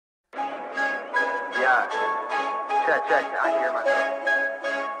Yeah. Check. I can hear myself.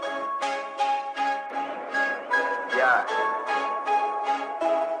 Yeah.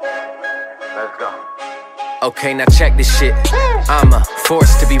 Let's go. Okay, now check this shit. I'm a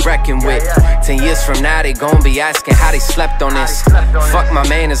force to be reckoned with. 10 years from now, they gon' be asking how they slept on this. Fuck my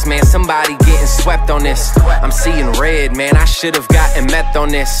manners, man, somebody getting swept on this. I'm seeing red, man, I should've gotten meth on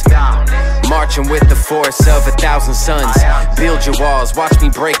this. Marching with the force of 1,000 suns. Build your walls, watch me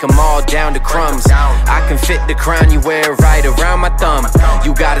break them all down to crumbs. I can fit the crown you wear right around my thumb.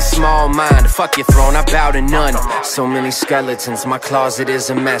 You got a small mind, fuck your throne, I bow to none. So many skeletons, my closet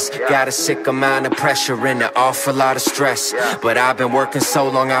is a mess. Got a sick amount of pressure and an awful lot of stress. But I've been working so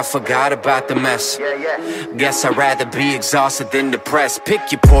long I forgot about the mess. Guess I'd rather be exhausted than depressed.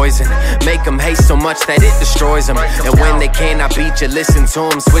 Pick your poison, make them hate so much that it destroys them. And when they cannot beat you, listen to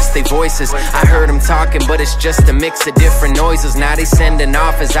them, switch their voices. I heard them talking, but it's just a mix of different noises. Now they sending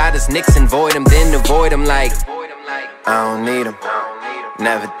offers, I just nix and void them, then avoid them like I don't need them,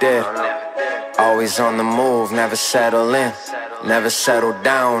 never did. Always on the move, never settle in, never settle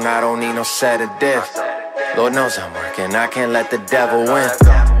down, I don't need no sedative. Lord knows I'm working, I can't let the devil win.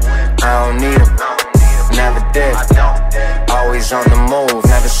 I don't need him, never did. Always on the move,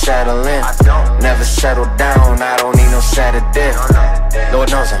 never settle in, never settle down, I don't need no sedative. Lord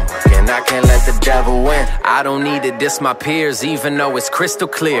knows I'm working, I can't let the devil win. I don't need to diss my peers, even though it's crystal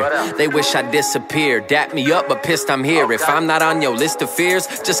clear. They wish I disappeared, dap me up, but pissed I'm here. If I'm not on your list of fears,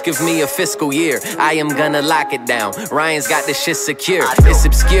 just give me a fiscal year. I am gonna lock it down, Ryan's got this shit secure. It's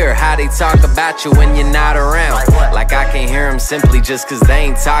obscure how they talk about you when you're not around. Like I can't hear them simply just cause they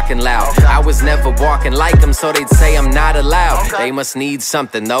ain't talking loud. I was never walking like them, so they'd say I'm not allowed. They must need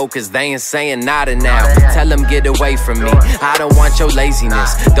something though, cause they ain't saying nada now. Tell them get away from me, I don't want your laziness.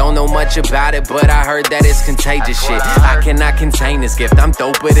 Don't know much about it, but I heard that it's contagious shit. I cannot contain this gift, I'm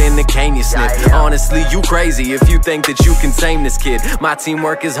doper than the cane you sniff. Honestly, you crazy if you think that you can tame this kid. My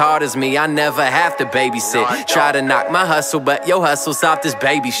teamwork is hard as me, I never have to babysit. Try to knock my hustle, but your hustle's off this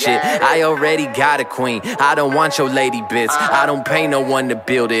baby shit. I already got a queen, I don't want your lady bits. I don't pay no one to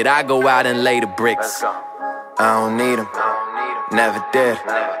build it, I go out and lay the bricks. I don't need them, never did.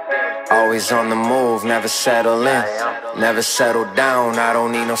 Always on the move, never settle in, never settle down, I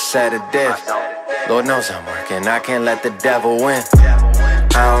don't need no sedative. Lord knows I'm working, I can't let the devil win.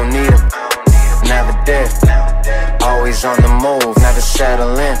 I don't need him, never did. Always on the move, never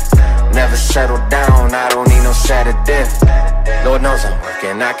settle in, never settle down, I don't need no sedative. Lord knows I'm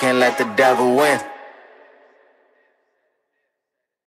working, I can't let the devil win.